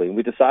consciously, and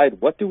we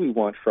decide what do we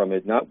want from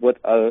it, not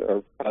what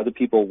other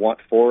people want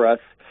for us,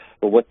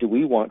 but what do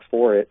we want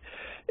for it.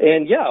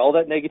 And yeah, all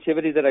that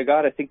negativity that I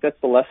got, I think that's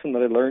the lesson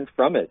that I learned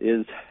from it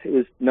is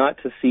not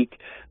to seek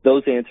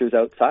those answers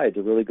outside,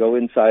 to really go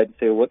inside and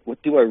say,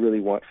 what do I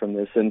really want from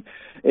this? And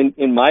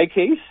in my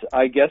case,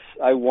 I guess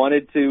I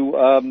wanted to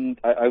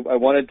I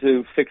wanted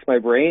to fix my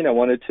brain. I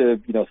wanted to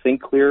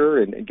think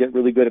clearer and get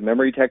really good at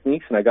memory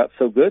techniques, and I got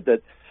so good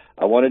that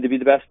I wanted to be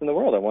the best in the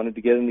world. I wanted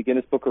to get in the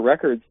Guinness Book of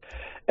Records.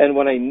 And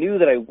when I knew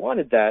that I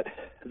wanted that,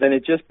 then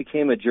it just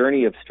became a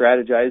journey of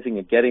strategizing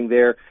and getting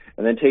there,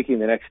 and then taking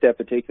the next step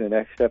and taking the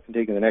next step and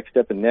taking the next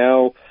step. And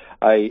now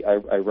I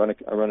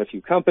run a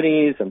few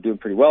companies. I'm doing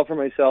pretty well for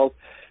myself.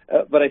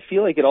 But I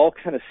feel like it all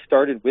kind of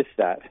started with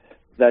that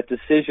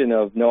decision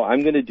of, no,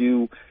 I'm going to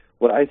do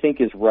what I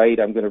think is right.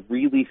 I'm going to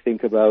really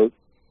think about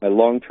my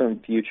long-term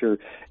future,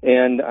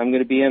 and I'm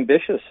going to be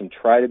ambitious and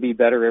try to be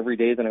better every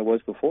day than I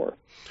was before.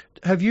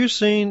 Do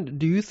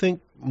you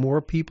think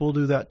more people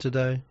do that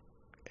today?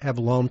 Have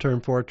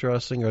long-term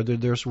forecasting, or they're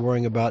just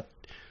worrying about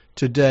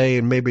today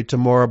and maybe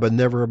tomorrow, but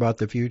never about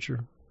the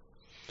future?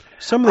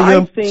 Some of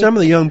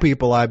the young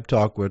people I've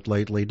talked with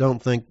lately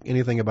don't think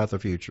anything about the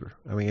future.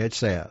 I mean, it's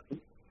sad.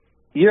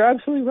 You're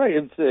absolutely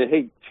right.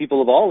 It's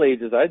people of all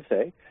ages, I'd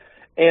say.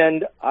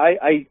 And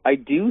I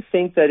do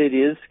think that it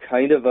is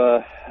kind of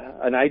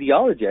an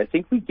ideology. I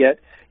think we get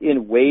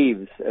in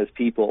waves as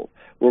people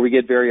where we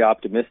get very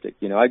optimistic.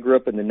 I grew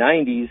up in the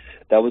 90s.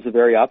 That was a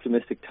very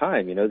optimistic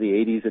time, the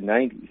 80s and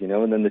 90s,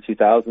 and then the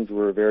 2000s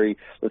were very,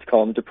 let's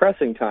call them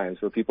depressing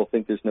times where people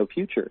think there's no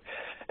future.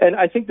 And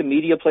I think the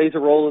media plays a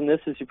role in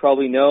this, as you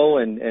probably know,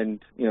 and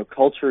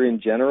culture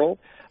in general.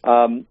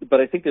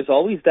 But I think there's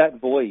always that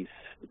voice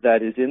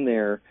that is in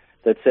there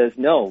that says,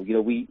 no,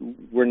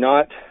 we're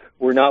not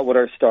what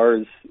our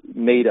stars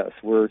made us.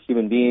 We're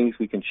human beings.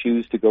 We can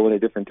choose to go in a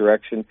different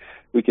direction.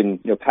 We can,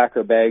 pack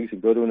our bags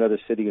and go to another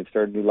city and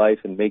start a new life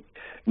and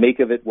make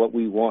of it what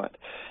we want.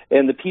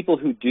 And the people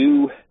who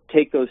do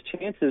take those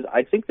chances,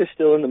 I think they're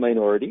still in the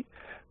minority,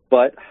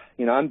 but,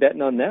 I'm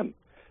betting on them.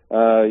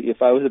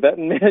 If I was a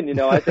betting man,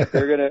 I think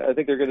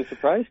they're gonna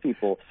surprise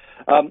people.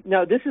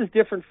 Now, this is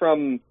different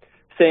from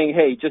saying,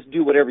 hey, just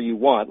do whatever you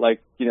want,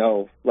 like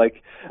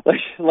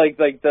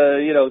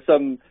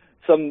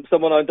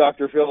someone on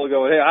Dr. Phil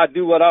going, hey, I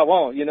do what I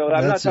want.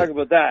 I'm not talking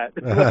about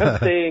that. What I'm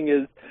saying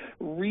is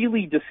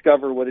really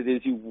discover what it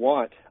is you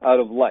want out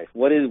of life.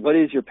 What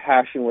is your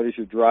passion? What is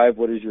your drive?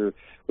 What is your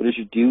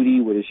duty?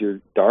 What is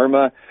your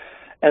dharma?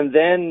 And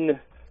then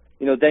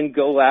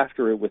go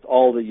after it with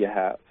all that you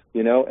have.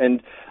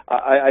 And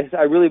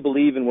I really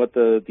believe in what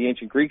the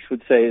ancient Greeks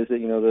would say is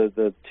that,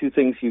 the two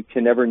things you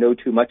can never know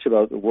too much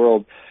about the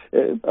world,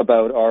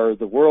 are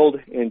the world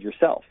and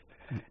yourself.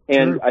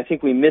 And I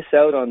think we miss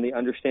out on the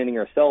understanding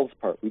ourselves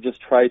part. We just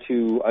try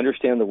to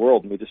understand the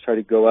world, and we just try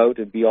to go out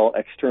and be all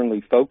externally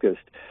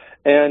focused.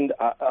 And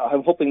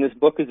I'm hoping this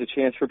book is a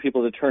chance for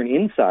people to turn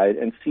inside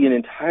and see an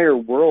entire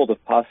world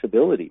of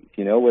possibilities,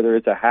 whether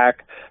it's a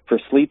hack for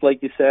sleep,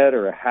 like you said,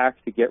 or a hack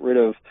to get rid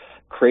of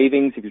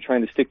cravings if you're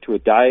trying to stick to a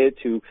diet,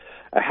 to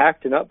a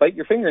hack to not bite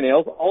your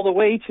fingernails, all the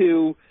way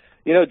to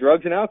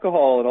drugs and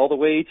alcohol, and all the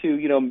way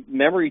to,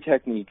 memory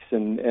techniques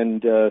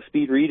and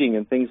speed reading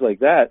and things like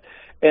that.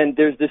 And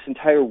there's this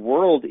entire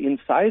world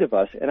inside of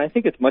us, and I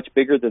think it's much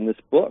bigger than this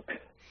book.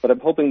 But I'm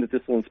hoping that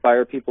this will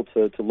inspire people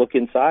to look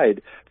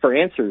inside for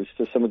answers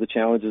to some of the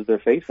challenges they're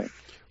facing.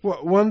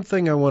 Well, one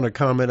thing I want to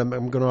comment,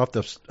 I'm going off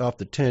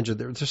the tangent.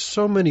 There's just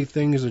so many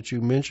things that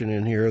you mention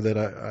in here that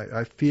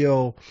I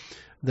feel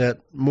that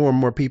more and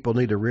more people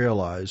need to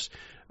realize.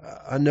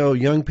 I know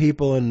young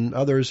people and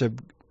others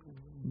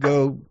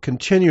go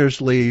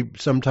continuously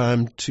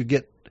sometime to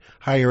get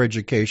higher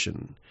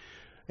education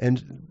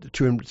and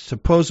to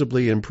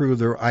supposedly improve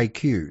their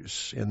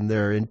IQs and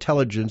their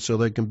intelligence so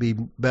they can be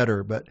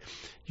better. But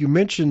you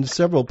mentioned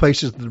several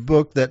places in the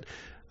book that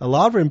a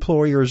lot of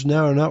employers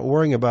now are not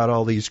worrying about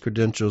all these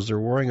credentials. They're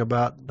worrying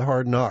about the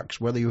hard knocks,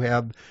 whether you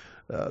have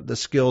the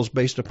skills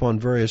based upon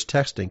various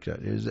testing.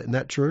 Isn't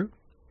that true?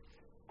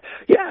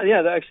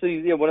 Yeah.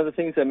 Actually, one of the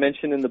things I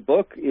mentioned in the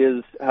book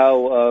is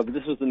how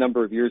this was a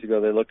number of years ago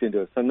they looked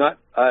into it. So I'm not,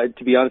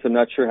 to be honest, I'm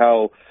not sure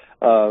how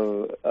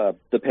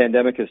the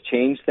pandemic has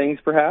changed things,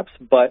 perhaps,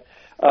 but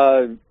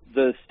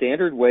the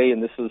standard way,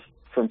 and this was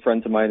from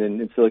friends of mine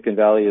in Silicon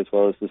Valley as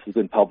well as this has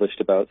been published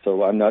about,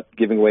 so I'm not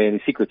giving away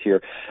any secrets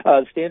here.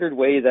 The standard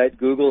way that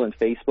Google and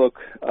Facebook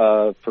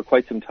for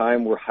quite some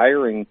time were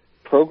hiring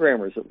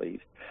programmers, at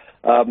least,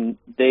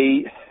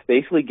 they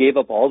basically gave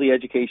up all the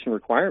education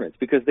requirements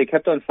because they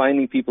kept on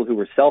finding people who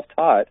were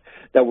self-taught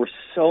that were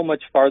so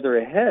much farther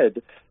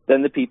ahead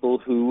than the people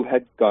who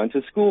had gone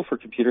to school for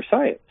computer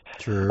science.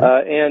 True.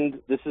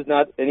 And this is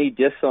not any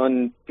diss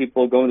on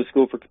people going to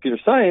school for computer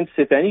science.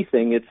 If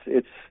anything,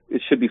 it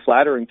should be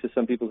flattering to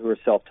some people who are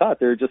self-taught.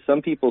 There are just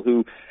some people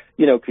who,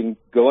 can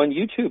go on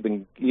YouTube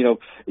and,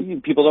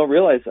 people don't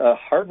realize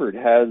Harvard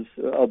has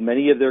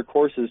many of their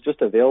courses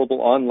just available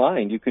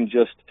online. You can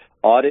just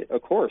audit a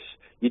course.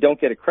 You don't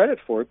get a credit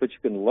for it, but you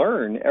can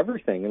learn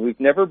everything. And we've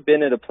never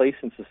been at a place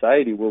in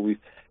society where we've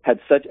had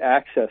such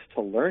access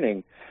to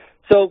learning.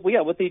 So,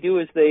 what they do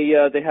is they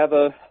have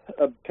a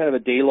kind of a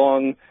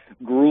day-long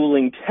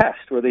grueling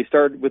test where they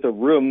start with a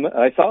room.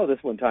 I saw this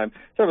one time.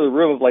 Start with a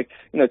room of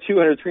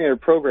 200,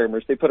 300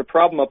 programmers. They put a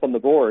problem up on the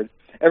board.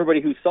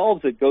 Everybody who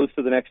solves it goes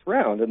to the next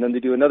round, and then they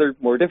do another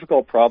more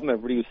difficult problem.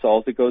 Everybody who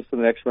solves it goes to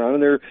the next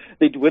round, and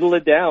they whittle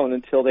it down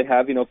until they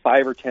have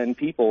 5 or 10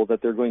 people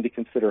that they're going to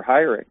consider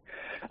hiring.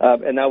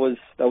 And that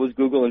was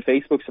Google and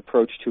Facebook's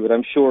approach to it.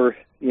 I'm sure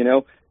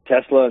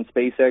Tesla and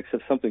SpaceX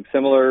have something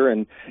similar,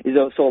 and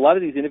so a lot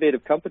of these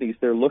innovative companies,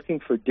 they're looking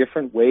for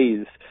different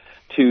ways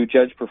to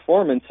judge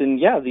performance. And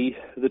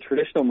the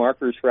traditional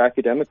markers for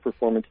academic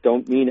performance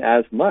don't mean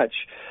as much,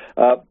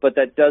 but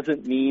that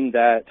doesn't mean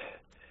that.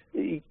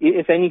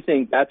 If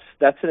anything, that's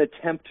an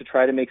attempt to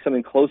try to make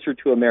something closer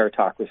to a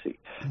meritocracy.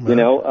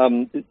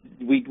 Wow.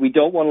 We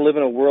don't want to live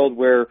in a world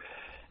where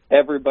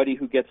everybody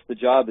who gets the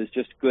job is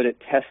just good at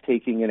test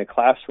taking in a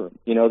classroom.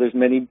 There's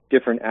many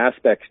different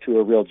aspects to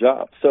a real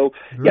job. So,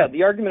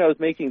 the argument I was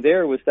making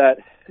there was that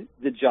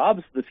the jobs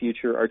of the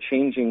future are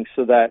changing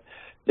so that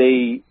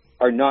they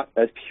are not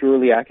as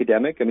purely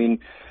academic. I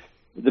mean,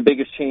 the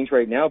biggest change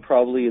right now,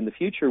 probably in the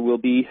future, will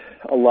be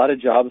a lot of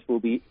jobs will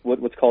be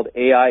what's called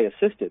AI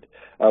assisted.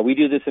 We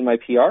do this in my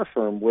PR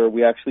firm, where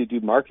we actually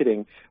do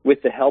marketing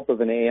with the help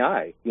of an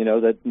AI,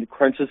 that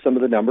crunches some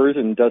of the numbers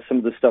and does some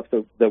of the stuff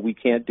that we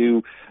can't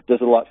do, does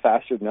it a lot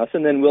faster than us,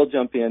 and then we'll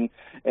jump in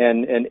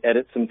and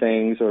edit some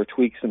things or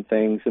tweak some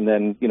things, and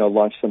then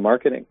launch some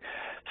marketing.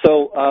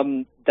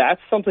 So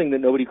that's something that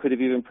nobody could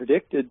have even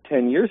predicted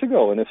 10 years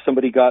ago. And if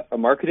somebody got a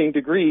marketing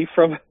degree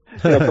from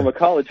from a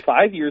college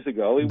 5 years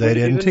ago, it they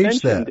didn't wouldn't even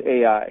teach mentioned that.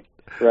 AI,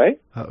 right?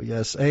 Oh,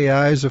 yes,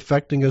 AI is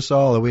affecting us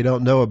all, and we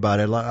don't know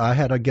about it. I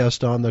had a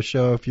guest on the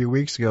show a few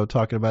weeks ago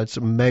talking about it's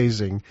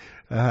amazing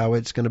how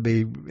it's going to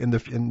be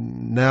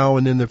now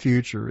and in the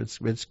future. It's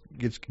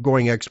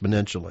going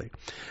exponentially.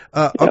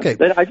 Okay.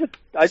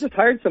 I just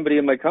hired somebody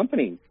in my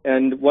company,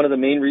 and one of the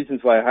main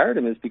reasons why I hired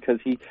him is because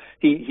he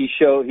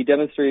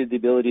demonstrated the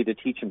ability to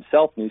teach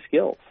himself new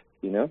skills.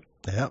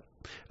 Yeah.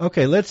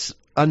 Okay,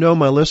 I know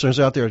my listeners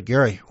out there,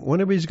 Gary,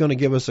 when are we going to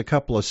give us a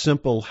couple of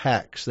simple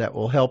hacks that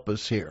will help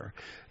us here?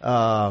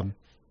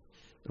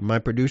 My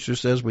producer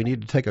says we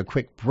need to take a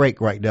quick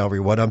break right now,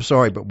 everyone. I'm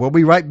sorry, but we'll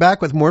be right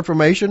back with more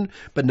information.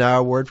 But now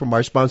a word from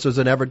our sponsors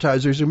and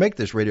advertisers who make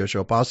this radio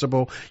show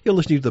possible. You're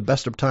listening to the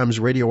Best of Times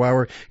Radio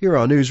Hour here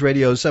on News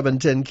Radio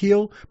 710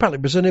 Keel, proudly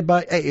presented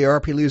by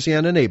AARP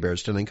Louisiana and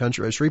Heberts, Town &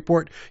 Country of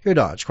Shreveport, your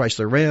Dodge,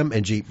 Chrysler, Ram,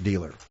 and Jeep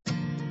dealer.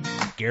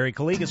 Gary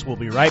Calligas will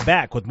be right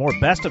back with more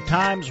Best of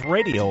Times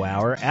Radio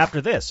Hour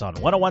after this on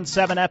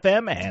 101.7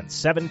 FM and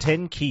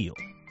 710 Keel.